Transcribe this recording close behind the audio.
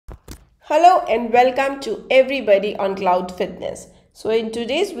Hello and welcome to everybody on Cloud Fitness. So in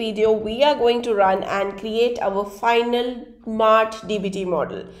today's video, we are going to run and create our final Mart DBT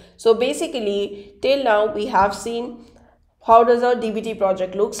model. So basically, till now we have seen how does our DBT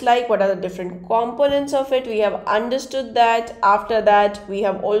project looks like, what are the different components of it. We have understood that. After that, we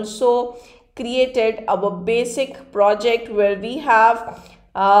have also created our basic project where we have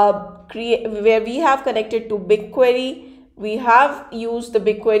connected to BigQuery. We have used the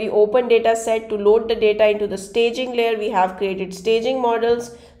BigQuery open data set to load the data into the staging layer. We have created staging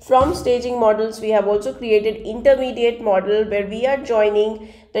models. From staging models, we have also created intermediate model where we are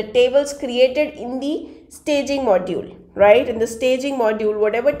joining the tables created in the staging module, right? In the staging module,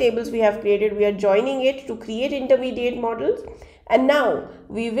 whatever tables we have created, we are joining it to create intermediate models. And now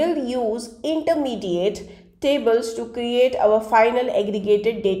we will use intermediate tables to create our final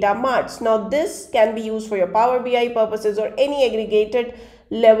aggregated data marts. Now this can be used for your Power BI purposes or any aggregated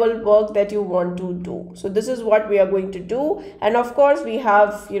level work that you want to do. So this is what we are going to do. And of course we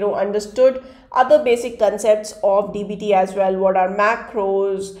have understood other basic concepts of DBT as well. What are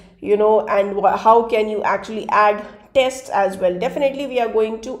macros, and how can you actually add tests as well. Definitely we are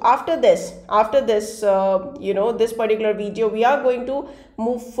going to, after this this particular video, we are going to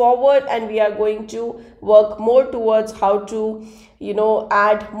move forward and we are going to work more towards how to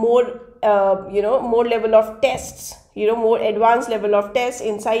add more more level of tests, more advanced level of tests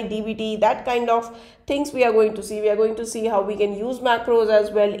inside DBT. That kind of things we are going to see. We are going to see how we can use macros as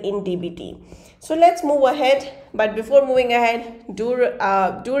well in DBT. So let's move ahead. But before moving ahead, do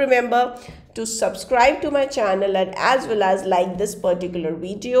remember to subscribe to my channel and as well as like this particular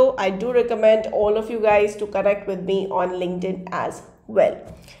video. I do recommend all of you guys to connect with me on LinkedIn as well.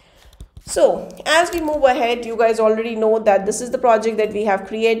 So as we move ahead, you guys already know that this is the project that we have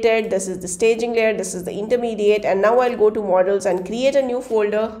created. This is the staging layer, this is the intermediate, and now I'll go to models and create a new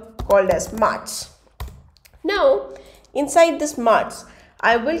folder called as marts. Now inside this marts,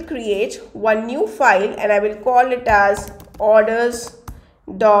 I will create one new file and I will call it as orders.sql.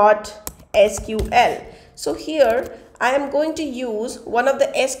 So here I am going to use one of the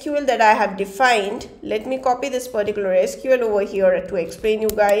SQL that I have defined. Let me copy this particular SQL over here to explain you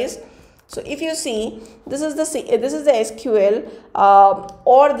guys. So if you see, this is the SQL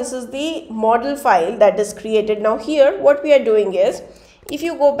or this is the model file that is created. Now here what we are doing is, if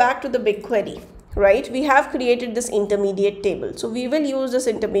you go back to the BigQuery, right, we have created this intermediate table. So we will use this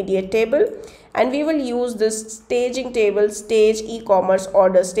intermediate table and we will use this staging table, stage e-commerce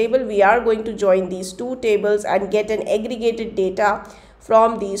orders table. We are going to join these two tables and get an aggregated data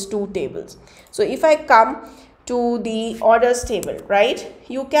from these two tables. So if I come to the orders table, right,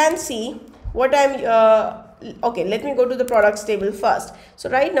 you can see what I'm okay, let me go to the products table first. So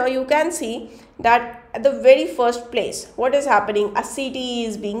right now you can see that at the very first place, what is happening, a CTE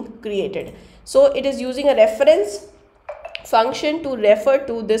is being created. So it is using a reference function to refer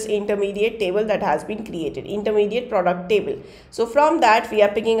to this intermediate table that has been created, intermediate product table. So from that we are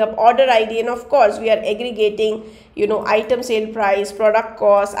picking up order ID, and of course we are aggregating item sale price, product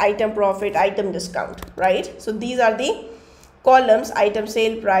cost, item profit, item discount, right? So these are the columns: item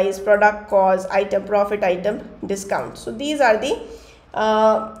sale price, product cost, item profit, item discount. So these are the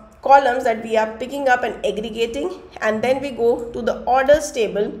columns that we are picking up and aggregating, and then we go to the orders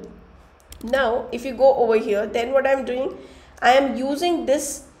table. Now if you go over here, then what I am doing, I am using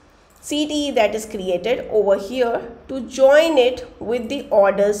this CTE that is created over here to join it with the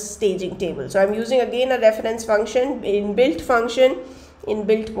orders staging table. So I am using again a reference function, inbuilt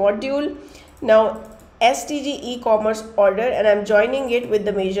module. Now STG e-commerce order, and I'm joining it with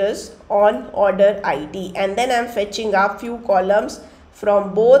the measures on order ID, and then I'm fetching up few columns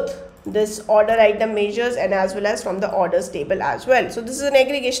from both this order item measures and as well as from the orders table as well. So this is an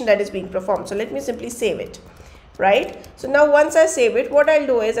aggregation that is being performed. So let me simply save it, right? So now once I save it, what I'll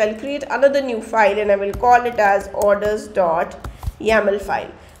do is I'll create another new file and I will call it as orders.yaml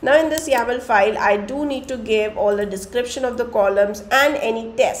file. Now in this YAML file, I do need to give all the description of the columns and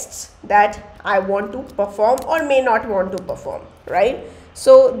any tests that I want to perform or may not want to perform, right?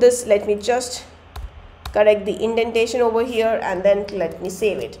 So this, let me just correct the indentation over here and then let me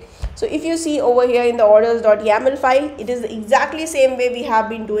save it. So if you see over here in the orders.yaml file, it is exactly same way we have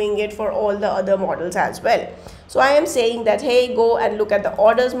been doing it for all the other models as well. So I am saying that, hey, go and look at the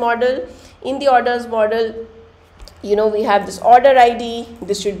orders model. In the orders model, we have this order ID.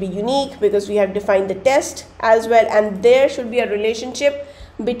 This should be unique because we have defined the test as well, and there should be a relationship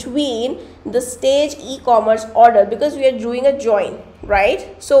between the stage e-commerce order because we are doing a join,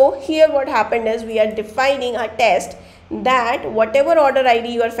 right? So here what happened is we are defining a test that whatever order ID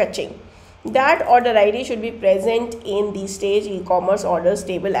you are fetching, that order ID should be present in the stage e-commerce orders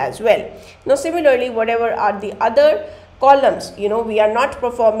table as well. Now similarly, whatever are the other columns, we are not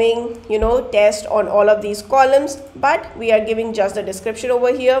performing test on all of these columns, but we are giving just the description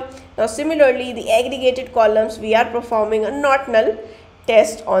over here. Now similarly, the aggregated columns, we are performing a not null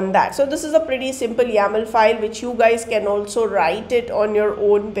test on that. So this is a pretty simple YAML file which you guys can also write it on your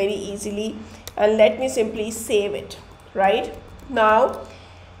own very easily. And let me simply save it. Right now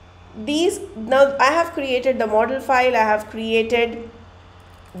I have created the model file, I have created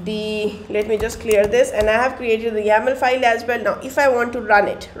let me just clear this, and I have created the YAML file as well. Now if I want to run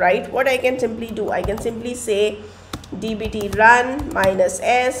it, right, what I can simply do, I can simply say dbt run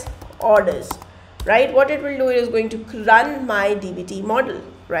 -s orders, right? What it will do, it is going to run my dbt model,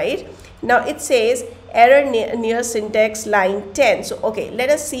 right? Now it says error near syntax line 10. So okay, let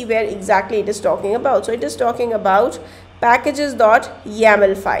us see where exactly it is talking about. So it is talking about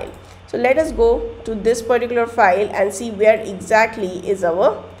packages.yaml file. So let us go to this particular file and see where exactly is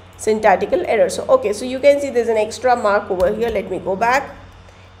our syntactical error. So okay, so you can see there's an extra mark over here. Let me go back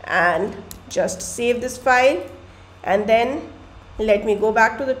and just save this file, and then let me go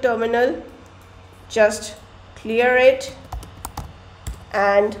back to the terminal, just clear it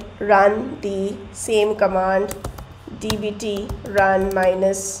and run the same command dbt run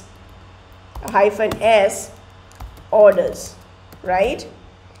 -s orders, right?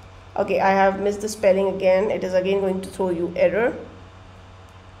 Okay, I have missed the spelling again. It is again going to throw you error,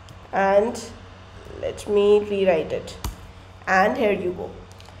 and let me rewrite it, and here you go.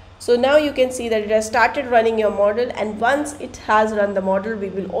 So now you can see that it has started running your model, and once it has run the model, we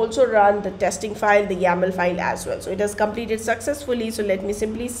will also run the testing file, the YAML file as well. So it has completed successfully. So let me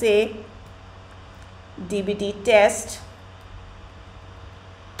simply say dbt test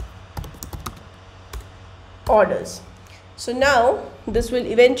orders. So now this will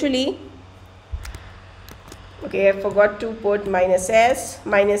eventually, okay, I forgot to put -s.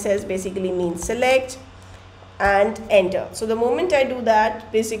 -s basically means select, and enter. So the moment I do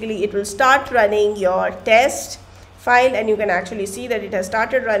that, basically it will start running your test file, and you can actually see that it has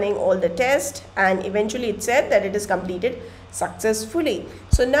started running all the tests, and eventually it said that it is completed successfully.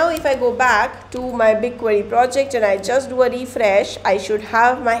 So now if I go back to my BigQuery project and I just do a refresh, I should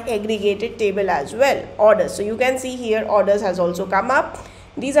have my aggregated table as well, orders. So you can see here orders has also come up.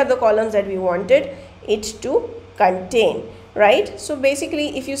 These are the columns that we wanted it to contain, right? So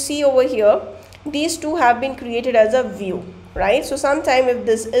basically if you see over here, these two have been created as a view, right? So sometime if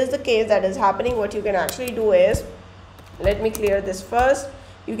this is the case that is happening, what you can actually do is, let me clear this first.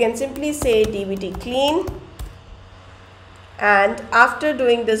 You can simply say dbt clean, and after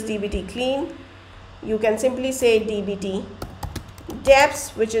doing this dbt clean, you can simply say dbt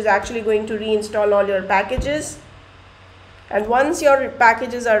deps, which is actually going to reinstall all your packages. And once your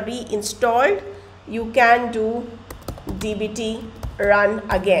packages are reinstalled, you can do dbt run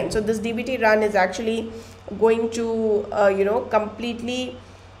again. So this dbt run is actually going to completely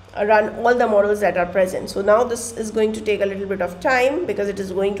run all the models that are present. So now this is going to take a little bit of time, because it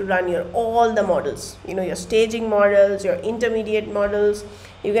is going to run your all the models, your staging models, your intermediate models.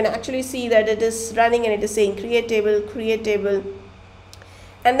 You can actually see that it is running and it is saying create table,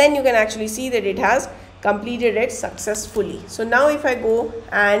 and then you can actually see that it has completed it successfully. So now if I go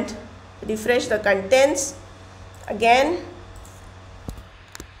and refresh the contents again,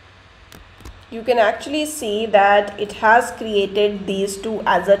 you can actually see that it has created these two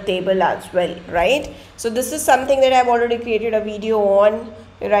as a table as well, right? So this is something that I've already created a video on,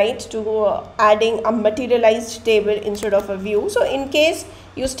 right, to adding a materialized table instead of a view. So in case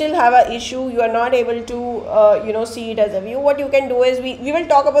you still have an issue, you are not able to see it as a view, what you can do is, we will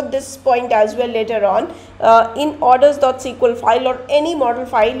talk about this point as well later on. In orders.sql file or any model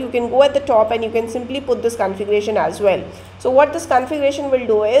file, you can go at the top and you can simply put this configuration as well. So what this configuration will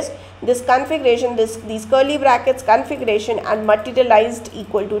do is, this configuration, these curly brackets configuration and materialized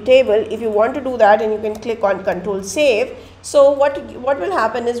equal to table, if you want to do that, and you can click on Control Save. So what will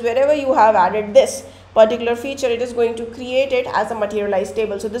happen is, wherever you have added this particular feature, it is going to create it as a materialized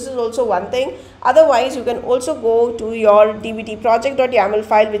table. So this is also one thing. Otherwise, you can also go to your dbt project.yaml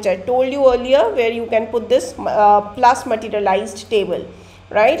file, which I told you earlier, where you can put this plus materialized table,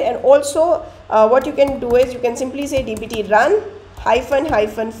 right? And also what you can do is, you can simply say dbt run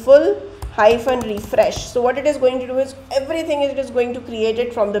 -full -refresh. So what it is going to do is, everything it is going to create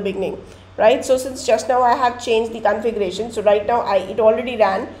it from the beginning, right? So since just now I have changed the configuration, so right now it already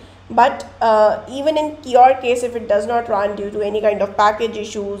ran. But even in your case, if it does not run due to any kind of package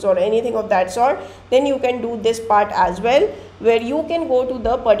issues or anything of that sort, then you can do this part as well, where you can go to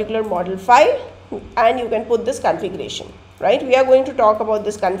the particular model file and you can put this configuration, right? We are going to talk about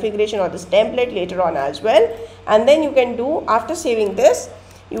this configuration or this template later on as well. And then you can do, after saving this,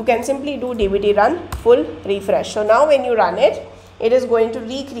 you can simply do dbt run full refresh. So now when you run it, it is going to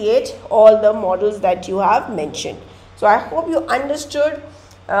recreate all the models that you have mentioned. So I hope you understood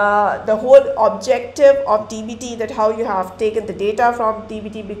the whole objective of DBT, that how you have taken the data from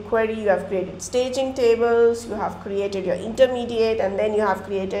DBT BigQuery, you have created staging tables, you have created your intermediate, and then you have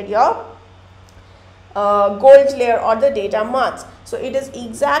created your gold layer or the data marts. So it is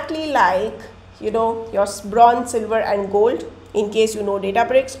exactly like, you know, your bronze, silver and gold in case you know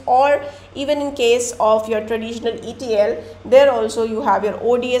Databricks, or even in case of your traditional ETL, there also you have your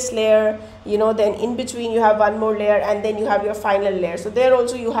ODS layer, you know, then in between you have one more layer, and then you have your final layer. So there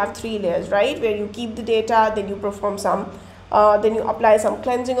also you have 3 layers, right, where you keep the data, then you perform some then you apply some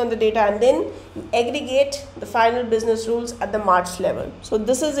cleansing on the data, and then you aggregate the final business rules at the marts level. So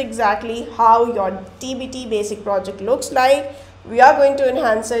this is exactly how your DBT basic project looks like. We are going to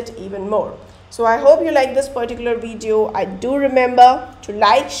enhance it even more. So I hope you like this particular video. I do remember to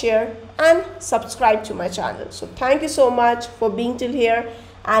like, share and subscribe to my channel. So thank you so much for being till here,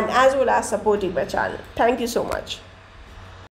 and as well as supporting my channel. Thank you so much.